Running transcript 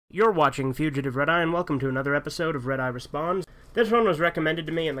You're watching Fugitive Red-Eye, and welcome to another episode of Red-Eye Responds. This one was recommended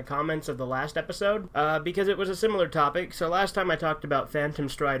to me in the comments of the last episode, because it was a similar topic. So last time I talked about Phantom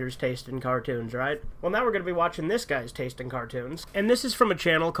Strider's taste in cartoons, right? Well, now we're going to be watching this guy's taste in cartoons. And this is from a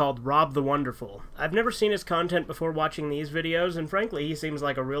channel called RobTheWonderful. I've never seen his content before watching these videos, and frankly, he seems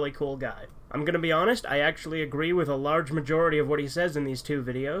like a really cool guy. I'm going to be honest, I actually agree with a large majority of what he says in these two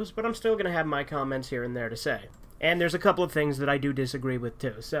videos, but I'm still going to have my comments here and there to say. And there's a couple of things that I do disagree with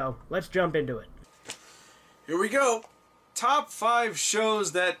too, so let's jump into it. Here we go. Top 5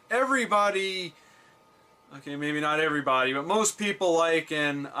 shows that everybody, okay, maybe not everybody, but most people like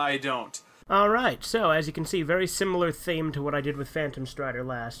and I don't. Alright, so as you can see, very similar theme to what I did with Phantom Strider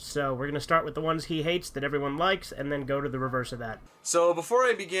last. So we're going to start with the ones he hates that everyone likes, and then go to the reverse of that. So before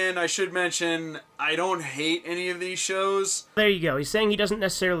I begin, I should mention I don't hate any of these shows. There you go. He's saying he doesn't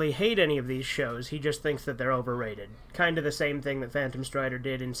necessarily hate any of these shows, he just thinks that they're overrated. Kind of the same thing that Phantom Strider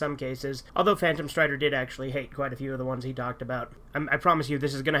did in some cases, although Phantom Strider did actually hate quite a few of the ones he talked about. I promise you,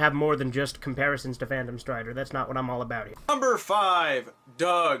 this is going to have more than just comparisons to Phantom Strider. That's not what I'm all about here. Number 5,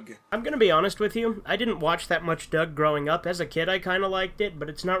 Doug. I'm going to be honest with you, I didn't watch that much Doug growing up. As a kid, I kind of liked it, but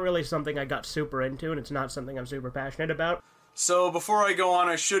it's not really something I got super into, and it's not something I'm super passionate about. So before I go on,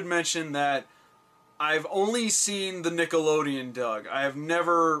 I should mention that I've only seen the Nickelodeon Doug. I have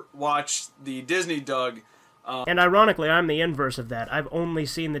never watched the Disney Doug. And ironically, I'm the inverse of that. I've only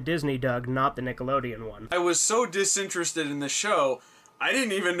seen the Disney Doug, not the Nickelodeon one. I was so disinterested in the show, I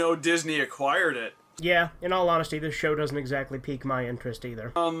didn't even know Disney acquired it. Yeah, in all honesty, this show doesn't exactly pique my interest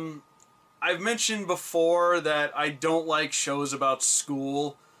either. I've mentioned before that I don't like shows about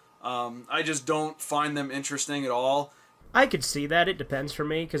school. I just don't find them interesting at all. I could see that. It depends for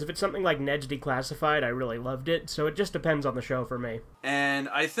me, because if it's something like Ned's Declassified, I really loved it, so it just depends on the show for me. And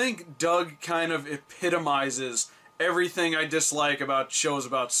I think Doug kind of epitomizes everything I dislike about shows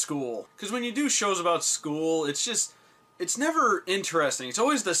about school. Because when you do shows about school, it's never interesting. It's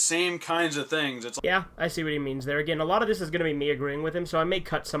always the same kinds of things. Yeah, I see what he means there. Again, a lot of this is going to be me agreeing with him, so I may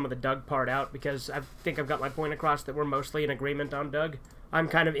cut some of the Doug part out, because I think I've got my point across that we're mostly in agreement on Doug. I'm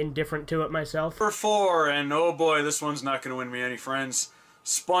kind of indifferent to it myself. Number 4, and oh boy, this one's not going to win me any friends.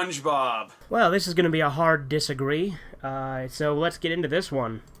 SpongeBob. Well, this is going to be a hard disagree, so let's get into this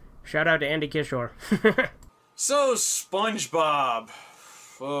one. Shout out to Andy Kishore. So, SpongeBob.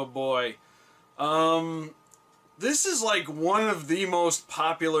 Oh boy. This is like one of the most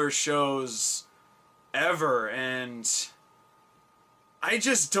popular shows ever, and I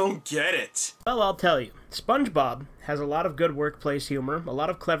just don't get it. Well, I'll tell you. SpongeBob has a lot of good workplace humor, a lot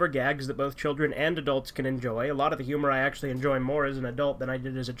of clever gags that both children and adults can enjoy. A lot of the humor I actually enjoy more as an adult than I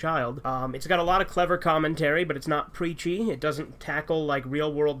did as a child. It's got a lot of clever commentary, but it's not preachy. It doesn't tackle, like,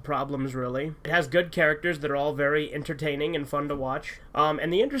 real-world problems, really. It has good characters that are all very entertaining and fun to watch.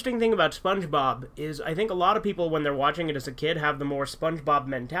 And the interesting thing about SpongeBob is I think a lot of people, when they're watching it as a kid, have the more SpongeBob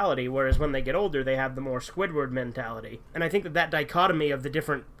mentality, whereas when they get older, they have the more Squidward mentality. And I think that that dichotomy of the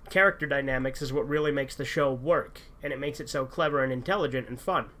different character dynamics is what really makes the show work, and it makes it so clever and intelligent and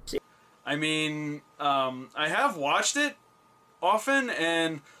fun. I mean, I have watched it often,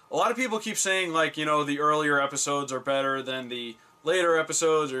 and a lot of people keep saying, like, you know, the earlier episodes are better than the later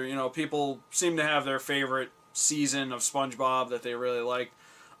episodes, or, you know, people seem to have their favorite season of SpongeBob that they really liked.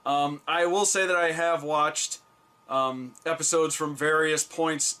 I will say that I have watched episodes from various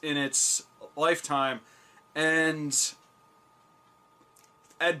points in its lifetime, and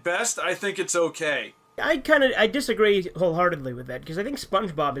at best, I think it's okay. I disagree wholeheartedly with that, because I think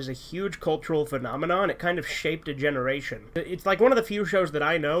SpongeBob is a huge cultural phenomenon. It kind of shaped a generation. It's like one of the few shows that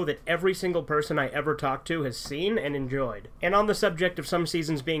I know that every single person I ever talked to has seen and enjoyed. And on the subject of some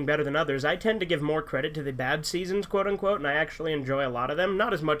seasons being better than others, I tend to give more credit to the bad seasons, quote-unquote, and I actually enjoy a lot of them.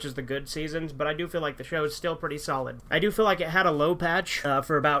 Not as much as the good seasons, but I do feel like the show is still pretty solid. I do feel like it had a low patch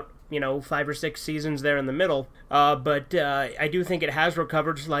for about, you know, 5 or 6 seasons there in the middle, but I do think it has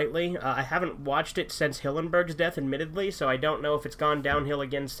recovered slightly. I haven't watched it since Hillenburg's death, admittedly, so I don't know if it's gone downhill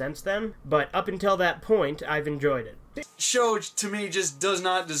again since then, but up until that point, I've enjoyed it. This show, to me, just does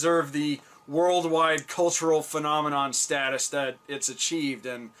not deserve the worldwide cultural phenomenon status that it's achieved,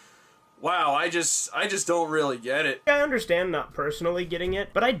 and wow, I just don't really get it. I understand not personally getting it,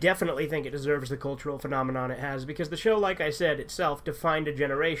 but I definitely think it deserves the cultural phenomenon it has, because the show, like I said, itself defined a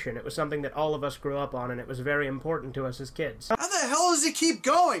generation. It was something that all of us grew up on, and it was very important to us as kids. How the hell does it keep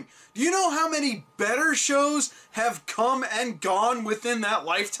going? Do you know how many better shows have come and gone within that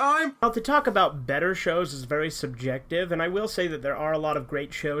lifetime? Well, to talk about better shows is very subjective, and I will say that there are a lot of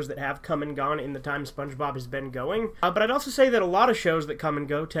great shows that have come and gone in the time SpongeBob has been going, but I'd also say that a lot of shows that come and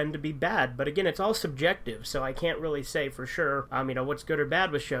go tend to be bad bad, but again, it's all subjective, so I can't really say for sure, you know, what's good or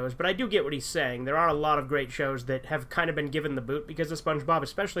bad with shows, but I do get what he's saying. There are a lot of great shows that have kind of been given the boot because of SpongeBob,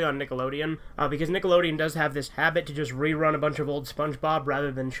 especially on Nickelodeon, because Nickelodeon does have this habit to just rerun a bunch of old SpongeBob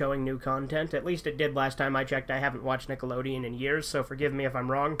rather than showing new content. At least it did last time I checked. I haven't watched Nickelodeon in years, so forgive me if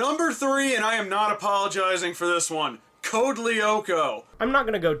I'm wrong. Number 3, and I am not apologizing for this one, Code Lyoko. I'm not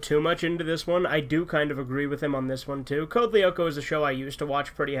going to go too much into this one. I do kind of agree with him on this one, too. Code Lyoko is a show I used to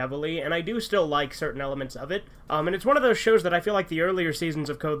watch pretty heavily, and I do still like certain elements of it. And it's one of those shows that I feel like the earlier seasons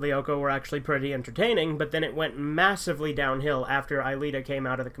of Code Lyoko were actually pretty entertaining, but then it went massively downhill after Aelita came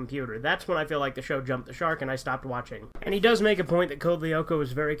out of the computer. That's when I feel like the show jumped the shark and I stopped watching. And he does make a point that Code Lyoko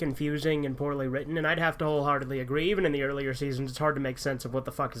is very confusing and poorly written, and I'd have to wholeheartedly agree. Even in the earlier seasons, it's hard to make sense of what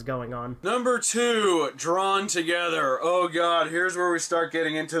the fuck is going on. Number 2, Drawn Together. Oh god, here's where we start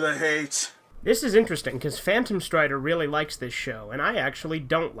getting into the hate. This is interesting, because Phantom Strider really likes this show, and I actually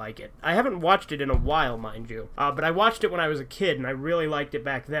don't like it. I haven't watched it in a while, mind you, but I watched it when I was a kid, and I really liked it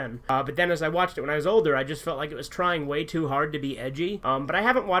back then. But then as I watched it when I was older, I just felt like it was trying way too hard to be edgy. But I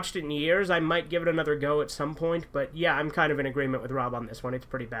haven't watched it in years. I might give it another go at some point, but yeah, I'm kind of in agreement with Rob on this one. It's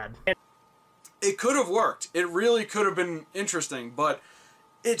pretty bad. It could have worked. It really could have been interesting, but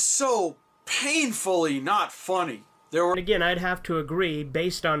it's so painfully not funny. And again, I'd have to agree,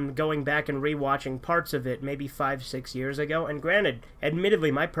 based on going back and rewatching parts of it maybe 5-6 years ago, and granted,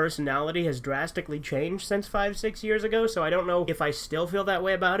 admittedly, my personality has drastically changed since 5-6 years ago, so I don't know if I still feel that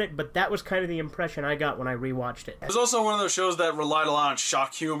way about it, but that was kind of the impression I got when I rewatched it. It was also one of those shows that relied a lot on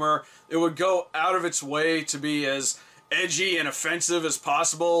shock humor. It would go out of its way to be as edgy and offensive as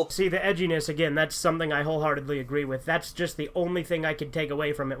possible. See, the edginess, again, that's something I wholeheartedly agree with. That's just the only thing I could take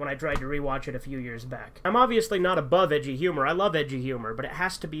away from it when I tried to rewatch it a few years back. I'm obviously not above edgy humor. I love edgy humor, but it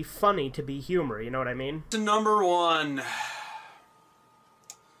has to be funny to be humor, you know what I mean? Number 1.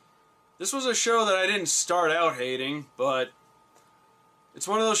 This was a show that I didn't start out hating, but it's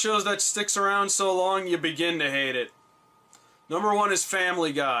one of those shows that sticks around so long you begin to hate it. Number 1 is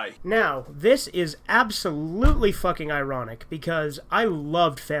Family Guy. Now, this is absolutely fucking ironic, because I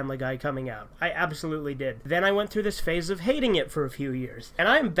loved Family Guy coming out. I absolutely did. Then I went through this phase of hating it for a few years. And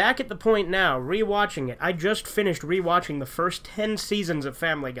I am back at the point now, rewatching it. I just finished rewatching the first 10 seasons of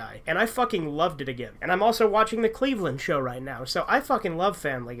Family Guy, and I fucking loved it again. And I'm also watching the Cleveland show right now, so I fucking love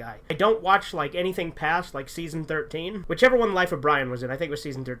Family Guy. I don't watch, like, anything past, like, season 13. Whichever one Life of Brian was in, I think it was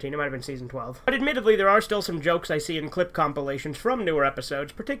season 13, it might have been season 12. But admittedly, there are still some jokes I see in clip compilations from newer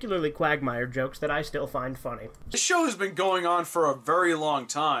episodes, particularly Quagmire jokes, that I still find funny. This show has been going on for a very long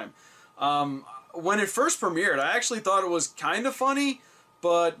time. When it first premiered, I actually thought it was kind of funny,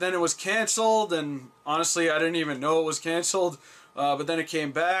 but then it was canceled, and honestly, I didn't even know it was canceled. But then it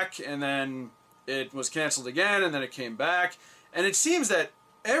came back, and then it was canceled again, and then it came back. And it seems that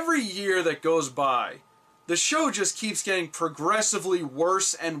every year that goes by, the show just keeps getting progressively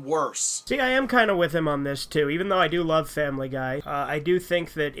worse and worse. See, I am kind of with him on this, too. Even though I do love Family Guy, I do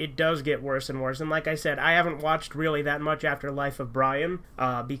think that it does get worse and worse. And like I said, I haven't watched really that much after Life of Brian,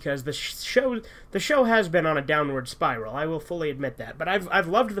 because the show has been on a downward spiral. I will fully admit that. But I've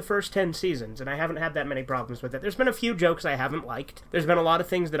loved the first 10 seasons, and I haven't had that many problems with it. There's been a few jokes I haven't liked. There's been a lot of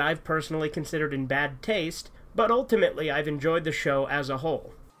things that I've personally considered in bad taste, but ultimately I've enjoyed the show as a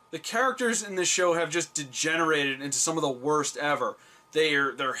whole. The characters in this show have just degenerated into some of the worst ever.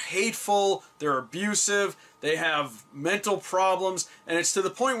 They're hateful, they're abusive, they have mental problems, and it's to the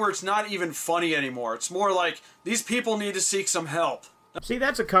point where it's not even funny anymore. It's more like, these people need to seek some help. See,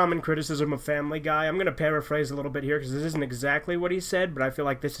 that's a common criticism of Family Guy. I'm going to paraphrase a little bit here, because this isn't exactly what he said, but I feel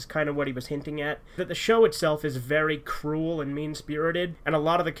like this is kind of what he was hinting at. That the show itself is very cruel and mean-spirited, and a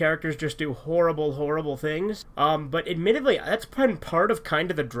lot of the characters just do horrible, horrible things. But admittedly, that's been part of kind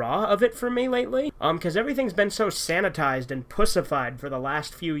of the draw of it for me lately. Because everything's been so sanitized and pussified for the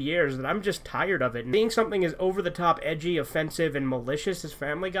last few years that I'm just tired of it. And being something as over-the-top, edgy, offensive, and malicious as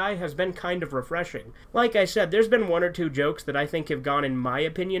Family Guy has been kind of refreshing. Like I said, there's been one or two jokes that I think have gone, in my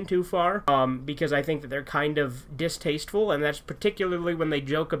opinion, too far, because I think that they're kind of distasteful, and that's particularly when they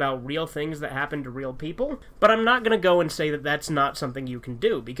joke about real things that happen to real people. But I'm not going to go and say that that's not something you can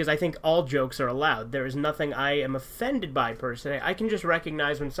do, because I think all jokes are allowed. There is nothing I am offended by, per se. I can just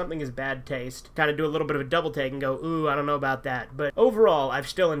recognize when something is bad taste, kind of do a little bit of a double take and go, ooh, I don't know about that. But overall, I've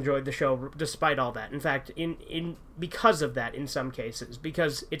still enjoyed the show despite all that. In fact, because of that in some cases,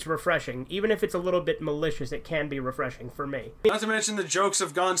 because it's refreshing. Even if it's a little bit malicious, it can be refreshing for me. Not to mention the jokes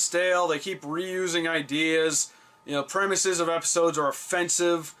have gone stale, they keep reusing ideas. you know, premises of episodes are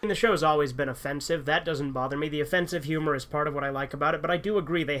offensive. The show's always been offensive. That doesn't bother me. The offensive humor is part of what I like about it, but I do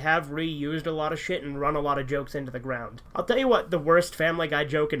agree they have reused a lot of shit and run a lot of jokes into the ground. I'll tell you what the worst Family Guy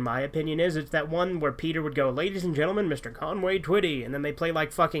joke, in my opinion, is. It's that one where Peter would go, "Ladies and gentlemen, Mr. Conway Twitty," and then they play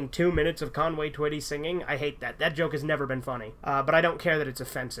like fucking 2 minutes of Conway Twitty singing. I hate that. That joke has never been funny. But I don't care that it's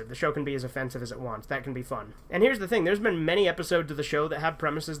offensive. The show can be as offensive as it wants. That can be fun. And here's the thing. There's been many episodes of the show that have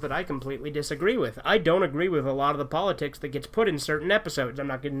premises that I completely disagree with. I don't agree with a lot of the politics that gets put in certain episodes. I'm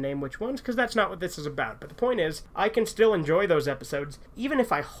not going to name which ones, because that's not what this is about. But the point is, I can still enjoy those episodes, even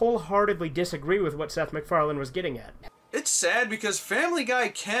if I wholeheartedly disagree with what Seth MacFarlane was getting at. It's sad because Family Guy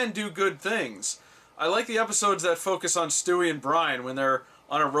can do good things. I like the episodes that focus on Stewie and Brian when they're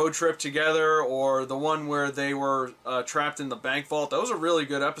on a road trip together, or the one where they were trapped in the bank vault. That was a really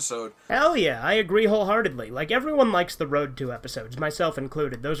good episode. Hell yeah, I agree wholeheartedly. Like, everyone likes the Road to episodes, myself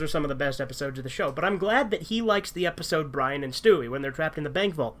included. Those are some of the best episodes of the show. But I'm glad that he likes the episode Brian and Stewie when they're trapped in the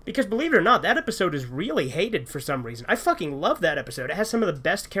bank vault. Because believe it or not, that episode is really hated for some reason. I fucking love that episode. It has some of the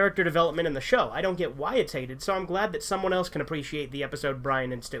best character development in the show. I don't get why it's hated, so I'm glad that someone else can appreciate the episode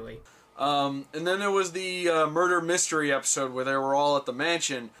Brian and Stewie. And then there was the murder mystery episode where they were all at the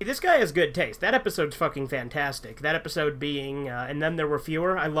mansion. This guy has good taste. That episode's fucking fantastic. That episode being, And Then There Were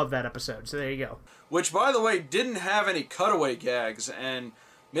Fewer. I love that episode, so there you go. Which, by the way, didn't have any cutaway gags, and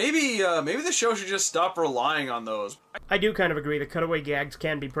maybe the show should just stop relying on those. I do kind of agree. The cutaway gags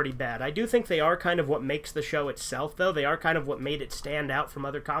can be pretty bad. I do think they are kind of what makes the show itself, though. They are kind of what made it stand out from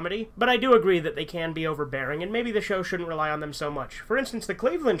other comedy. But I do agree that they can be overbearing, and maybe the show shouldn't rely on them so much. For instance, the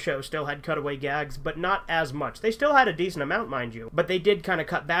Cleveland show still had cutaway gags, but not as much. They still had a decent amount, mind you, but they did kind of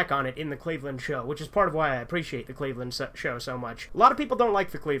cut back on it in the Cleveland show, which is part of why I appreciate the Cleveland show so much. A lot of people don't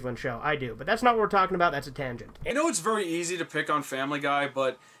like the Cleveland show. I do, but that's not what we're talking about. That's a tangent. I know it's very easy to pick on Family Guy,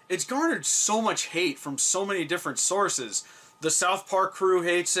 but it's garnered so much hate from so many different sources. The South Park crew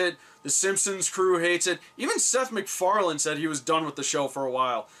hates it. The Simpsons crew hates it. Even Seth MacFarlane said he was done with the show for a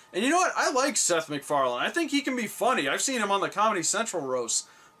while. And you know what? I like Seth MacFarlane. I think he can be funny. I've seen him on the Comedy Central roast.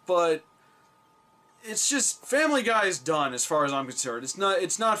 But it's just, Family Guy is done as far as I'm concerned.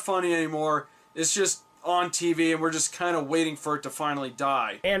 It's not funny anymore. It's just on TV, and we're just kind of waiting for it to finally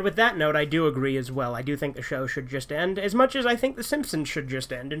die. And with that note, I do agree as well. I do think the show should just end, as much as I think The Simpsons should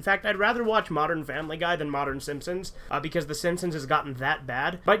just end. In fact, I'd rather watch Modern Family Guy than Modern Simpsons, because The Simpsons has gotten that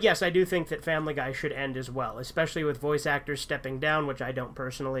bad. But yes, I do think that Family Guy should end as well, especially with voice actors stepping down, which I don't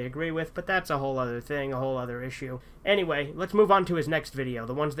personally agree with, but that's a whole other thing, a whole other issue. Anyway, let's move on to his next video,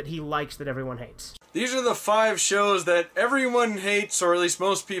 the ones that he likes that everyone hates. These are the 5 shows that everyone hates, or at least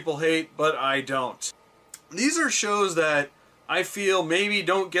most people hate, but I don't. These are shows that I feel maybe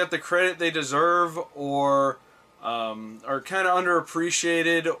don't get the credit they deserve, or are kind of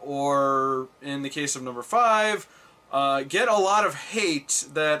underappreciated, or in the case of number 5, get a lot of hate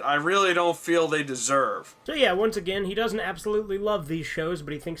that I really don't feel they deserve. So yeah, once again, he doesn't absolutely love these shows,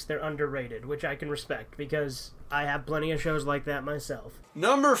 but he thinks they're underrated, which I can respect, because I have plenty of shows like that myself.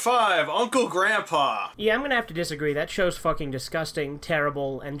 Number 5, Uncle Grandpa. Yeah, I'm gonna have to disagree. That show's fucking disgusting,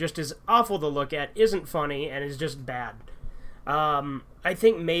 terrible, and just as awful to look at, isn't funny, and is just bad. I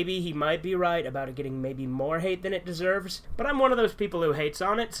think maybe he might be right about it getting maybe more hate than it deserves, but I'm one of those people who hates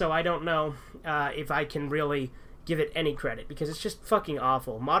on it, so I don't know if I can really give it any credit, because it's just fucking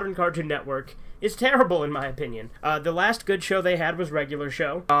awful. Modern Cartoon Network is terrible, in my opinion. The last good show they had was Regular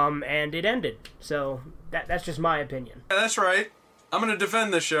Show, and it ended, so that's just my opinion. Yeah, that's right. I'm gonna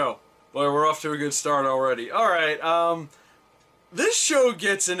defend this show. Boy, we're off to a good start already. Alright, this show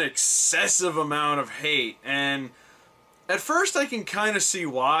gets an excessive amount of hate, and at first I can kind of see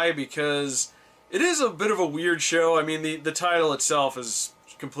why, because it is a bit of a weird show. I mean, the title itself is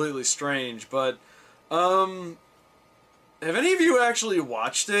completely strange, but, have any of you actually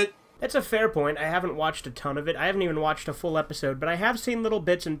watched it? That's a fair point. I haven't watched a ton of it. I haven't even watched a full episode, but I have seen little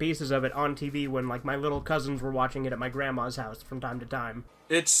bits and pieces of it on TV when, like, my little cousins were watching it at my grandma's house from time to time.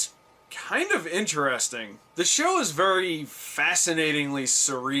 It's kind of interesting. The show is very fascinatingly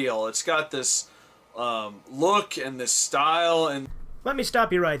surreal. It's got this look and this style, and let me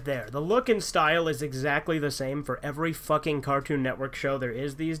stop you right there. The look and style is exactly the same for every fucking Cartoon Network show there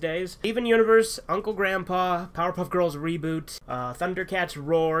is these days. Steven Universe, Uncle Grandpa, Powerpuff Girls Reboot, Thundercats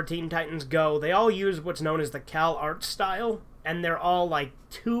Roar, Teen Titans Go, they all use what's known as the Cal Art style, and they're all, like,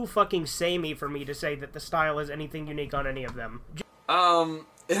 too fucking samey for me to say that the style is anything unique on any of them.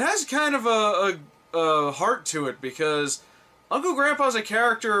 It has kind of a heart to it, because Uncle Grandpa's a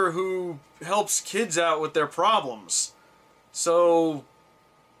character who helps kids out with their problems. So,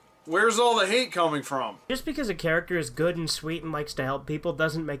 where's all the hate coming from? Just because a character is good and sweet and likes to help people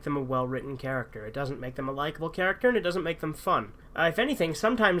doesn't make them a well-written character. It doesn't make them a likable character, and it doesn't make them fun. If anything,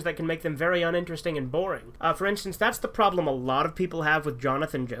 sometimes that can make them very uninteresting and boring. For instance, that's the problem a lot of people have with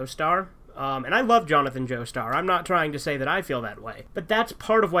Jonathan Joestar. And I love Jonathan Joestar. I'm not trying to say that I feel that way. But that's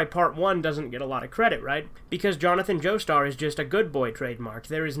part of why Part 1 doesn't get a lot of credit, right? Because Jonathan Joestar is just a good boy trademark.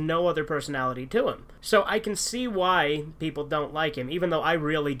 There is no other personality to him. So I can see why people don't like him, even though I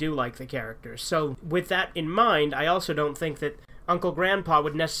really do like the character. So with that in mind, I also don't think that Uncle Grandpa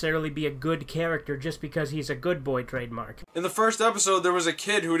would necessarily be a good character just because he's a good boy trademark. In the first episode, there was a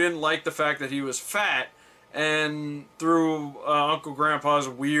kid who didn't like the fact that he was fat, and through Uncle Grandpa's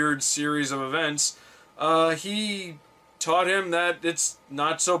weird series of events, he taught him that it's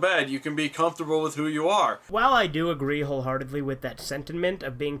not so bad. You can be comfortable with who you are. While I do agree wholeheartedly with that sentiment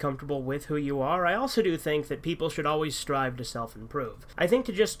of being comfortable with who you are, I also do think that people should always strive to self-improve. I think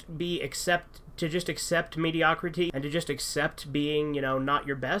to just accept mediocrity and to just accept being, not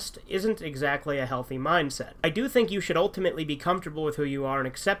your best isn't exactly a healthy mindset. I do think you should ultimately be comfortable with who you are and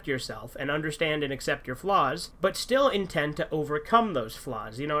accept yourself and understand and accept your flaws, but still intend to overcome those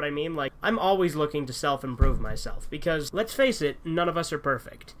flaws, you know what I mean? Like, I'm always looking to self-improve myself, because, let's face it, none of us are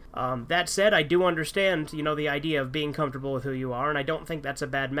perfect. That said, I do understand, the idea of being comfortable with who you are, and I don't think that's a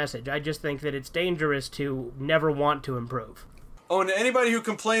bad message. I just think that it's dangerous to never want to improve. Oh, and anybody who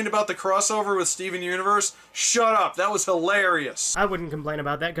complained about the crossover with Steven Universe, shut up. That was hilarious. I wouldn't complain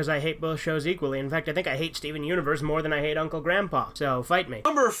about that because I hate both shows equally. In fact, I think I hate Steven Universe more than I hate Uncle Grandpa. So, fight me.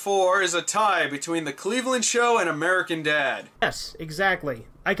 Number 4 is a tie between The Cleveland Show and American Dad. Yes, exactly.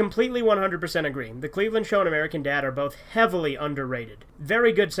 I completely 100% agree. The Cleveland Show and American Dad are both heavily underrated.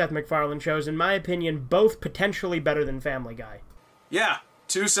 Very good Seth MacFarlane shows, in my opinion, both potentially better than Family Guy. Yeah,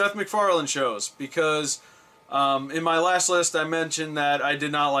 2 Seth MacFarlane shows, because in my last list I mentioned that I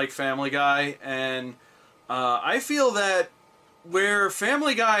did not like Family Guy, and I feel that where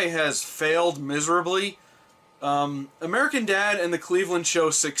Family Guy has failed miserably, American Dad and The Cleveland Show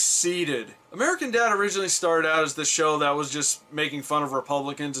succeeded. American Dad originally started out as the show that was just making fun of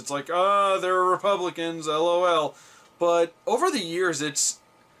Republicans. It's like, they're Republicans, LOL. But over the years, it's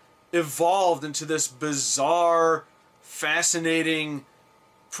evolved into this bizarre, fascinating,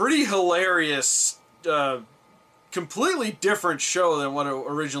 pretty hilarious, completely different show than what it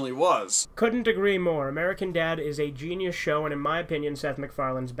originally was. Couldn't agree more. American Dad is a genius show, and in my opinion, Seth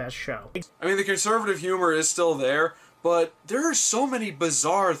MacFarlane's best show. I mean, the conservative humor is still there, but there are so many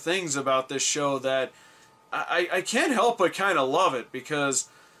bizarre things about this show that I can't help but kind of love it, because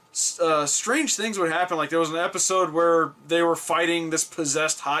strange things would happen. Like, there was an episode where they were fighting this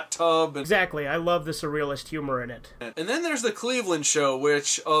possessed hot tub. Exactly. I love the surrealist humor in it. And then there's The Cleveland Show,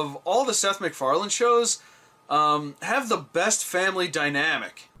 which, of all the Seth MacFarlane shows, have the best family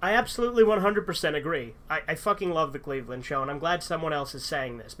dynamic. I absolutely 100% agree. I fucking love The Cleveland Show, and I'm glad someone else is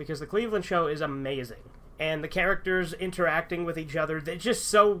saying this, because The Cleveland Show is amazing. And the characters interacting with each other, they're just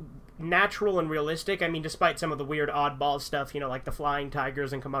so natural and realistic. I mean, despite some of the weird oddball stuff, like the flying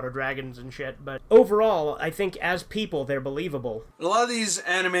tigers and Komodo dragons and shit, but overall, I think as people, they're believable. A lot of these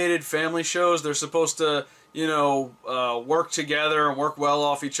animated family shows, they're supposed to, work together and work well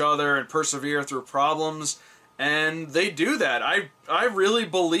off each other and persevere through problems. And they do that. I really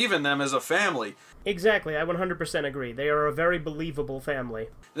believe in them as a family. Exactly, I 100% agree. They are a very believable family.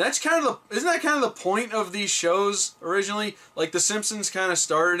 Isn't that kind of the point of these shows originally? Like, The Simpsons kind of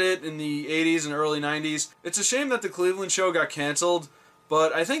started it in the 80s and early 90s. It's a shame that The Cleveland Show got canceled,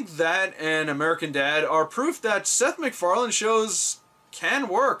 but I think that and American Dad are proof that Seth MacFarlane shows can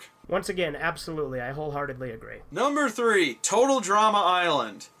work. Once again, absolutely, I wholeheartedly agree. Number 3, Total Drama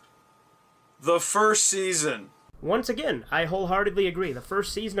Island. The first season. Once again, I wholeheartedly agree. The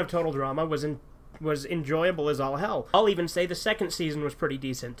first season of Total Drama was enjoyable as all hell. I'll even say the second season was pretty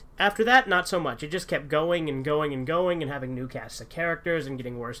decent. After that, not so much. It just kept going and going and going and having new casts of characters and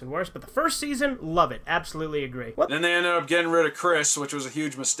getting worse and worse. But the first season, love it. Absolutely agree. What? Then they ended up getting rid of Chris, which was a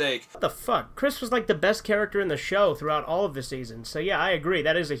huge mistake. What the fuck? Chris was like the best character in the show throughout all of the seasons. So yeah, I agree.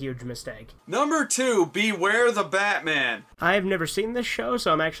 That is a huge mistake. Number 2, Beware the Batman. I've never seen this show,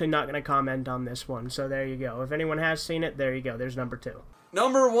 so I'm actually not going to comment on this one. So there you go. If anyone has seen it, there you go. There's number 2.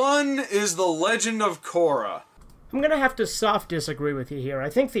 Number 1 is The Legend of Korra. I'm gonna have to soft disagree with you here. I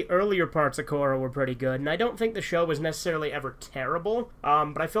think the earlier parts of Korra were pretty good, and I don't think the show was necessarily ever terrible,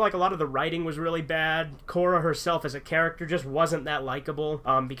 but I feel like a lot of the writing was really bad. Korra herself as a character just wasn't that likable,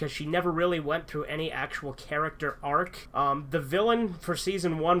 because she never really went through any actual character arc. The villain for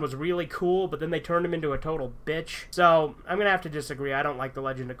Season 1 was really cool, but then they turned him into a total bitch. So, I'm gonna have to disagree. I don't like The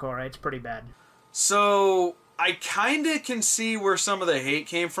Legend of Korra. It's pretty bad. So, I kind of can see where some of the hate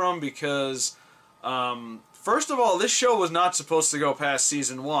came from because, first of all, this show was not supposed to go past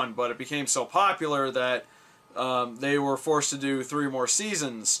season 1, but it became so popular that they were forced to do 3 more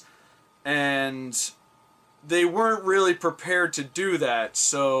seasons, and they weren't really prepared to do that,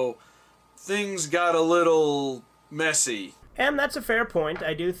 so things got a little messy. And that's a fair point.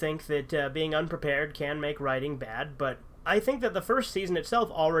 I do think that being unprepared can make writing bad, but I think that the first season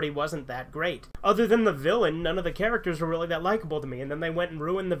itself already wasn't that great. Other than the villain, none of the characters were really that likable to me, and then they went and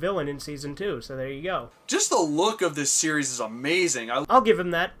ruined the villain in season 2, so there you go. Just the look of this series is amazing. I'll give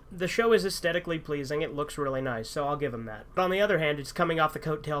him that. The show is aesthetically pleasing, it looks really nice, so I'll give him that. But on the other hand, it's coming off the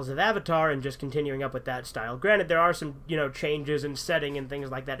coattails of Avatar and just continuing up with that style. Granted, there are some, changes in setting and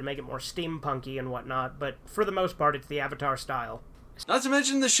things like that to make it more steampunky and whatnot, but for the most part, it's the Avatar style. Not to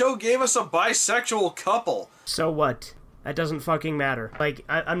mention the show gave us a bisexual couple. So what? That doesn't fucking matter. Like,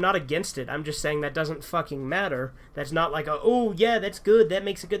 I'm not against it. I'm just saying that doesn't fucking matter. That's not like oh, yeah, that's good, that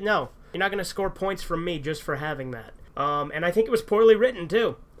makes it good. No. You're not going to score points from me just for having that. And I think it was poorly written,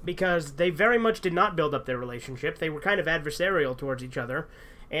 too. Because they very much did not build up their relationship. They were kind of adversarial towards each other.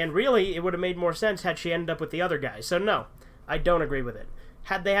 And really, it would have made more sense had she ended up with the other guy. So no, I don't agree with it.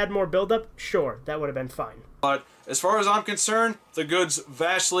 Had they had more build-up, sure, that would have been fine. But as far as I'm concerned, the goods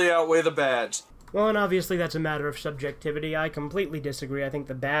vastly outweigh the bads. Well, and obviously that's a matter of subjectivity. I completely disagree. I think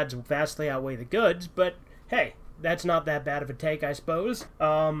the bads vastly outweigh the goods, but hey, that's not that bad of a take, I suppose.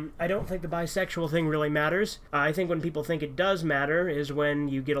 I don't think the bisexual thing really matters. I think when people think it does matter is when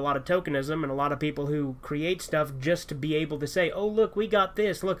you get a lot of tokenism and a lot of people who create stuff just to be able to say, oh, look, we got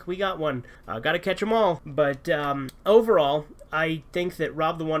this, look, we got one. Gotta catch them all. But overall, I think that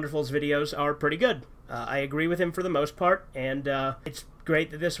Rob the Wonderful's videos are pretty good. I agree with him for the most part, and it's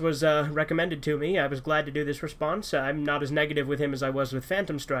great that this was recommended to me. I was glad to do this response. I'm not as negative with him as I was with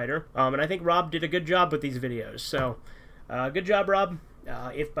Phantom Strider, and I think Rob did a good job with these videos. So, good job, Rob.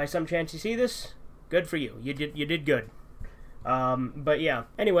 If by some chance you see this, good for you. You did good. But yeah.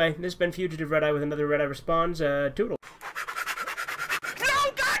 Anyway, this has been Fugitive Red Eye with another Red Eye Responds. Toodle.